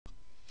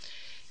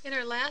In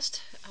our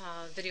last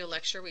video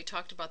lecture, we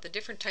talked about the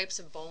different types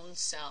of bone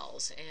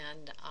cells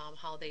and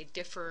how they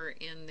differ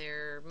in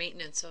their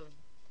maintenance of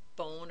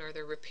bone or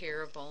the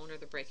repair of bone or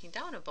the breaking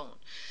down of bone.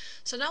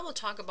 So now we'll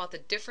talk about the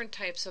different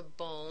types of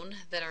bone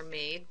that are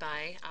made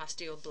by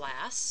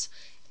osteoblasts,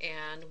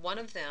 and one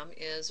of them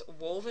is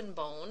woven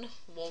bone.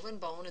 Woven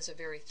bone is a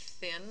very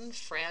thin,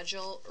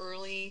 fragile,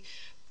 early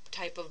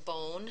type of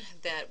bone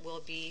that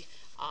will be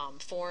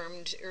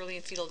formed early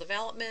in fetal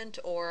development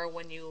or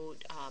when you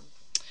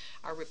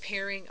are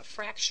repairing a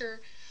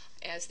fracture.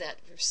 As that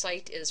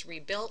site is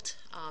rebuilt,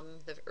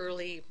 the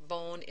early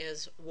bone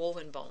is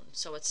woven bone.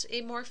 So it's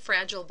a more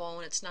fragile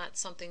bone. It's not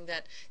something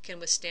that can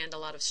withstand a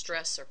lot of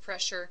stress or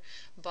pressure,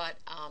 but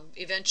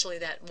eventually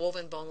that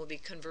woven bone will be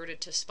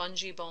converted to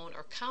spongy bone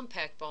or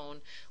compact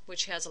bone,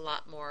 which has a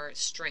lot more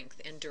strength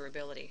and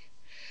durability.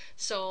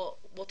 So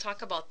we'll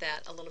talk about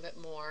that a little bit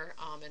more,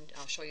 and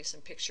I'll show you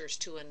some pictures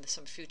too in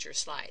some future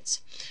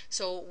slides.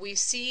 So we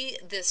see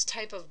this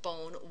type of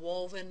bone,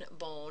 woven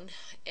bone,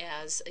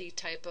 as a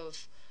type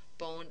of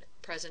bone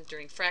present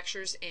during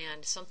fractures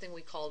and something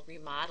we call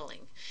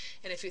remodeling.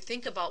 And if you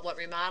think about what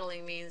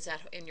remodeling means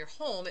in your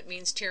home, it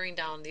means tearing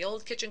down the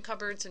old kitchen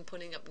cupboards and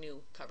putting up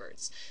new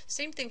cupboards.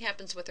 Same thing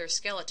happens with our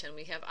skeleton.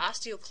 We have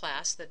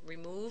osteoclasts that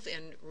remove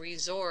and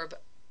resorb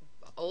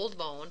old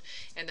bone,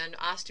 and then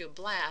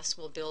osteoblasts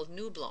will build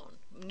new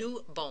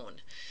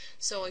bone.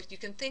 So you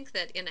can think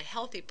that in a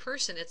healthy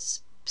person,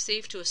 it's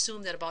safe to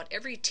assume that about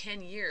every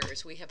 10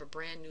 years we have a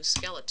brand new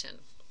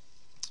skeleton.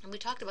 And we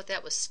talked about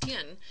that with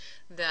skin,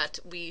 that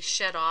we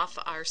shed off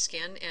our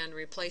skin and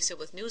replace it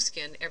with new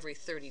skin every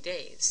 30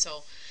 days.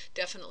 So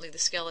definitely the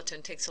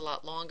skeleton takes a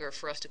lot longer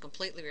for us to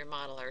completely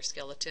remodel our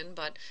skeleton,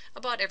 but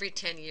about every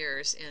 10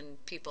 years in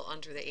people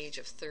under the age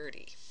of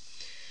 30.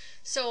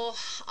 So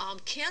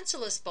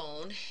cancellous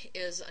bone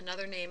is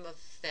another name of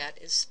that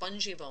is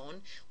spongy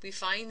bone. We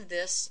find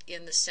this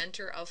in the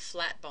center of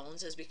flat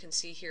bones. As we can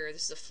see here,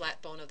 this is a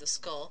flat bone of the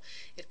skull.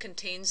 It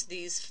contains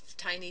these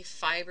tiny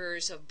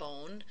fibers of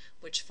bone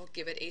which will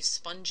give it a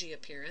spongy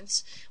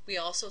appearance. We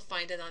also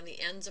find it on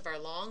the ends of our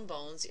long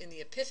bones in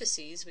the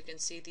epiphyses. We can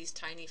see these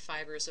tiny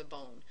fibers of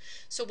bone.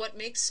 So what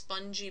makes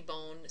spongy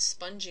bone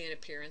spongy in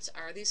appearance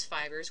are these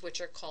fibers,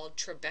 which are called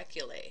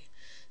trabeculae.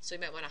 So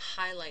you might want to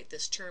highlight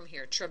this term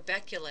here.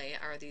 Trabeculae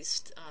are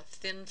these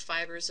thin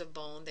fibers of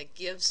bone that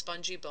give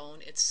spongy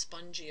bone its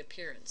spongy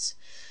appearance.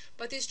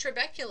 But these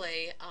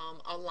trabeculae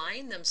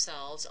align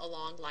themselves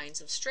along lines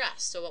of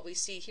stress. So what we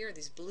see here,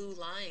 these blue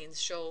lines,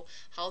 show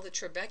how the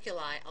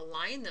trabeculae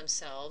align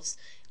themselves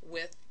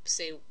with,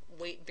 say,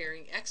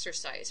 weight-bearing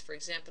exercise. For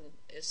example,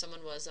 if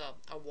someone was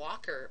a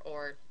walker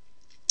or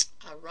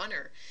a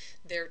runner,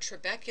 their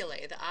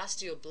trabeculae, the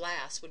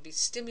osteoblasts, would be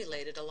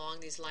stimulated along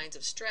these lines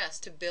of stress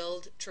to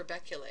build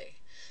trabeculae.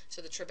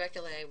 So the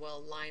trabeculae will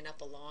line up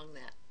along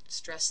that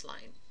stress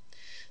line.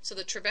 So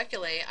the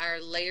trabeculae are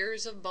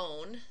layers of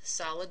bone,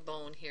 solid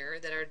bone here,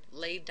 that are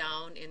laid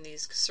down in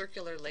these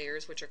circular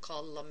layers which are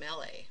called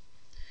lamellae.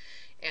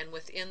 And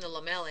within the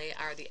lamellae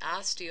are the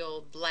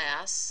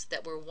osteoblasts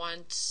that were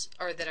once,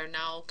 or that are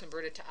now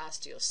converted to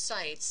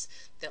osteocytes,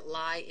 that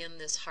lie in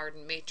this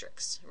hardened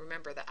matrix.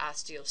 Remember, the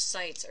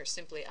osteocytes are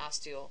simply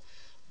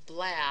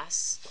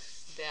osteoblasts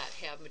that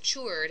have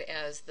matured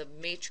as the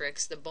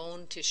matrix, the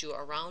bone tissue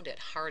around it,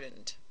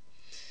 hardened.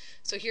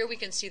 So here we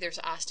can see there's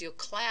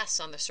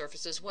osteoclasts on the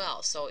surface as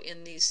well. So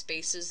in these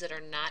spaces that are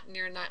not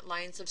near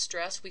lines of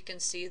stress, we can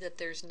see that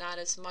there's not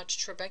as much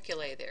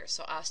trabeculae there.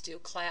 So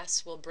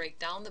osteoclasts will break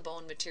down the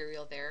bone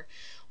material there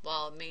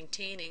while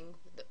maintaining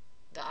the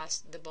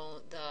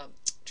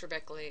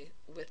trabeculae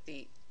with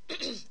the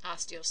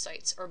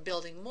osteocytes, or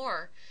building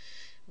more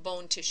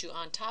bone tissue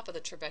on top of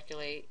the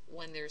trabeculae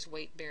when there's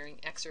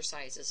weight-bearing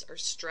exercises or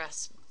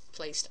stress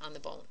placed on the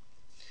bone.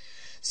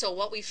 So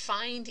what we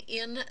find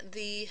in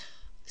the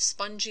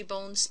spongy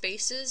bone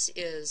spaces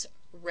is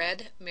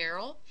red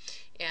marrow,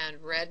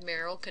 and red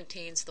marrow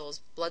contains those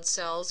blood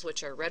cells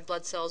which are red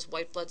blood cells,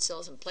 white blood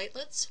cells, and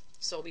platelets.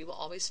 So we will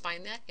always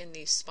find that in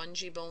these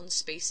spongy bone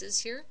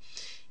spaces here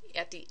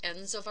at the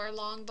ends of our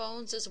long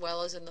bones, as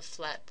well as in the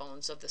flat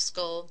bones of the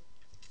skull,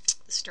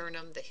 the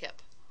sternum, the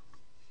hip.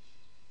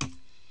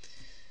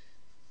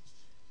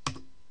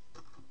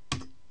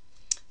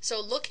 So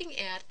looking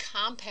at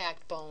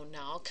compact bone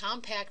now,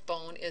 compact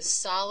bone is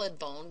solid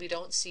bone. We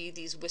don't see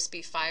these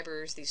wispy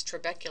fibers, these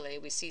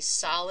trabeculae. We see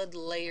solid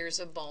layers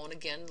of bone.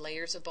 Again,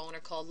 layers of bone are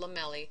called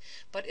lamellae,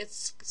 but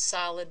it's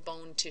solid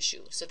bone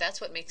tissue. So that's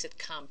what makes it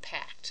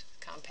compact.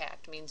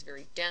 Compact means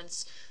very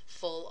dense,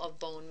 full of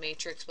bone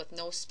matrix with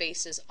no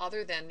spaces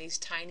other than these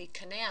tiny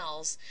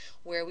canals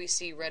where we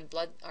see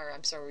blood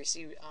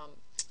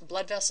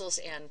vessels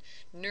and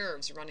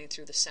nerves running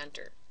through the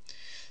center.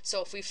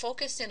 So if we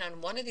focus in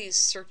on one of these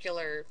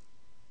circular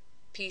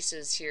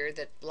pieces here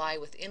that lie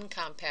within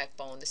compact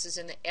bone, this is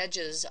in the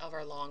edges of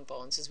our long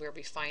bones, is where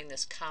we find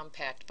this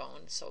compact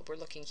bone. So we're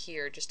looking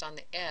here just on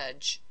the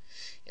edge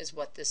is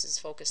what this is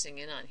focusing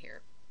in on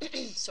here.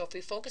 So if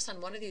we focus on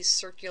one of these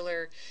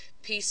circular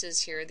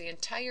pieces here, the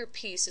entire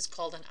piece is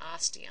called an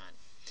osteon.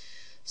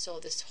 So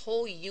this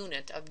whole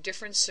unit of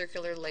different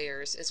circular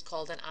layers is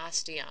called an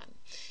osteon.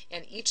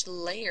 And each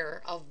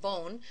layer of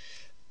bone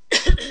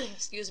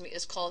excuse me,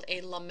 is called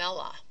a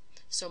lamella.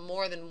 So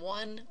more than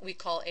one we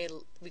call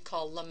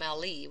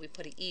lamellae. We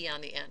put an E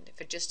on the end.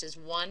 If it just is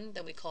one,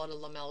 then we call it a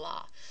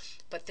lamella.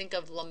 But think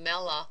of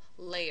lamella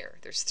layer.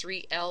 There's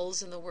 3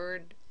 L's in the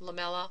word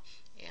lamella,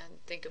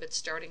 and think of it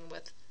starting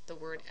with the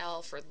word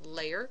L for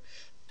layer.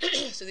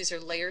 So these are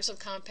layers of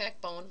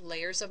compact bone,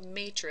 layers of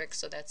matrix.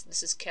 So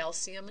this is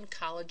calcium and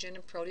collagen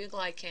and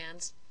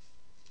proteoglycans,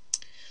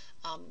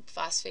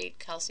 phosphate,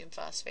 calcium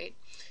phosphate,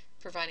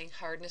 providing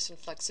hardness and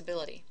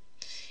flexibility.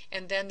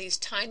 And then these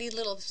tiny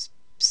little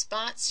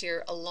spots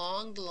here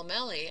along the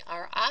lamellae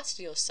are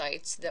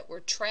osteocytes that were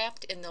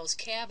trapped in those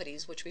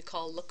cavities, which we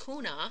call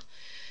lacuna,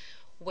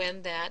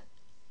 when that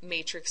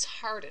matrix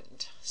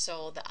hardened.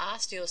 So the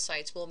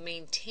osteocytes will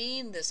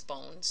maintain this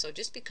bone. So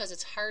just because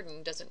it's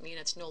hardened doesn't mean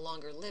it's no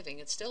longer living.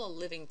 It's still a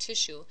living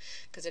tissue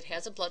because it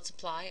has a blood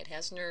supply, it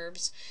has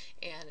nerves,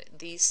 and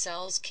these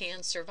cells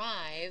can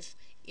survive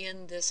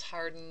in this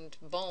hardened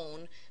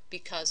bone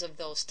because of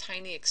those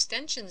tiny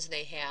extensions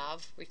they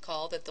have.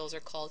 Recall that those are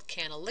called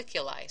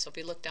canaliculi. So if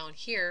you look down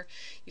here,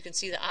 you can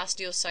see the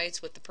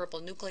osteocytes with the purple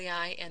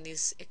nuclei and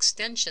these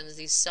extensions,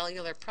 these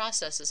cellular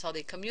processes, how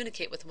they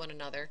communicate with one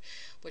another,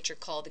 which are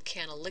called the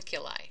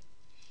canaliculi.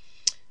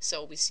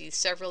 So we see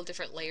several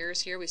different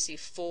layers here. We see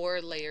 4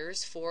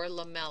 layers, 4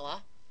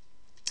 lamella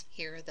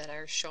here that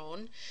are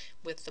shown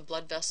with the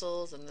blood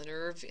vessels and the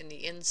nerve in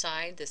the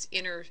inside, this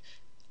inner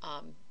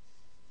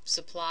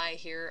supply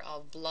here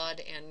of blood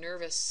and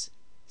nervous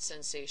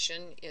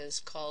sensation is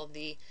called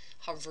the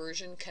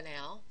Haversian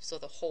canal. So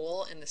the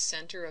hole in the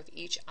center of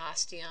each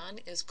osteon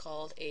is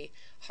called a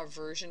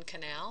Haversian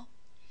canal.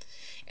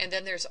 And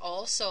then there's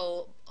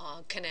also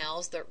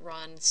canals that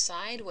run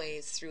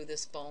sideways through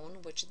this bone,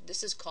 which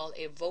this is called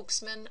a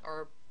Volkmann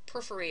or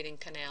perforating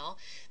canal.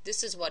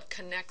 This is what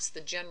connects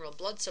the general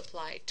blood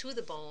supply to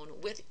the bone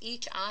with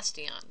each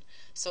osteon.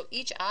 So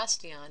each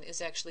osteon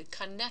is actually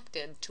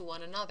connected to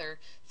one another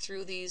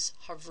through these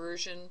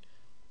Haversian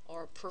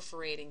or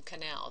perforating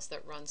canals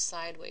that run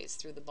sideways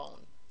through the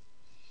bone.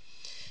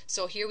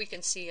 So here we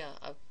can see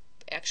a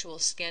actual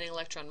scanning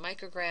electron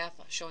micrograph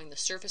showing the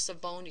surface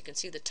of bone. You can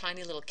see the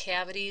tiny little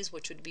cavities,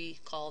 which would be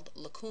called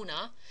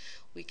lacuna.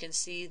 We can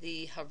see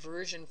the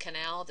Haversian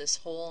canal, this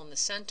hole in the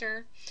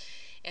center.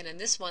 And in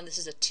this one, this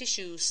is a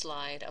tissue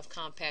slide of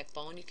compact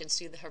bone. You can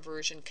see the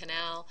Haversian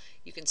canal.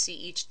 You can see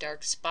each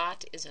dark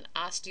spot is an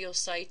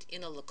osteocyte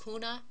in a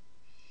lacuna.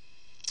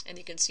 And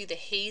you can see the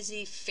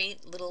hazy,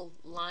 faint little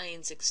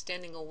lines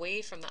extending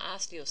away from the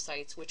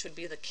osteocytes, which would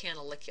be the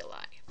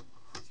canaliculi.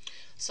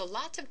 So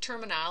lots of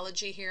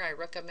terminology here. I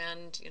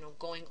recommend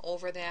going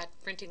over that,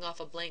 printing off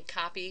a blank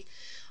copy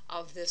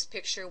of this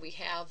picture. We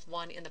have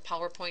one in the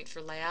PowerPoint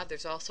for lab.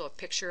 There's also a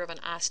picture of an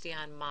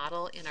osteon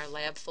model in our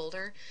lab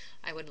folder.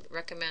 I would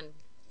recommend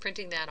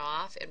printing that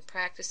off and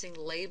practicing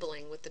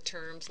labeling with the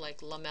terms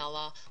like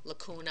lamella,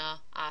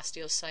 lacuna,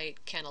 osteocyte,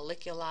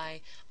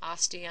 canaliculi,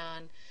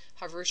 osteon,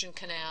 Haversian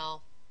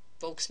canal,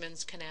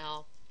 Volkmann's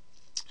canal,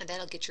 and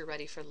that'll get you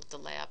ready for the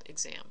lab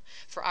exam.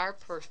 For our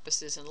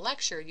purposes in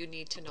lecture, you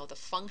need to know the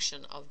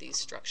function of these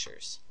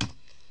structures.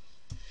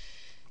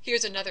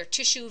 Here's another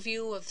tissue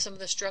view of some of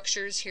the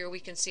structures. Here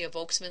we can see a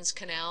Volkmann's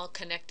canal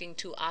connecting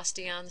 2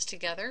 osteons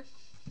together.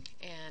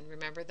 And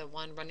remember, the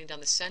one running down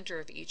the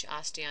center of each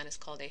osteon is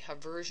called a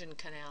Haversian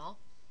canal.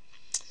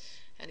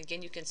 And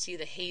again, you can see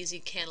the hazy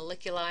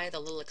canaliculi,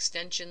 the little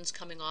extensions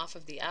coming off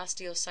of the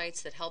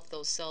osteocytes that help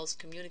those cells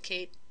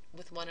communicate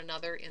with one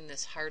another in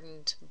this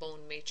hardened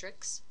bone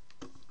matrix.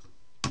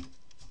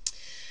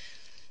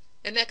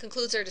 And that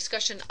concludes our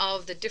discussion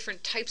of the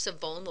different types of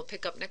bone. We'll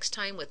pick up next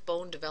time with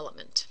bone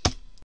development.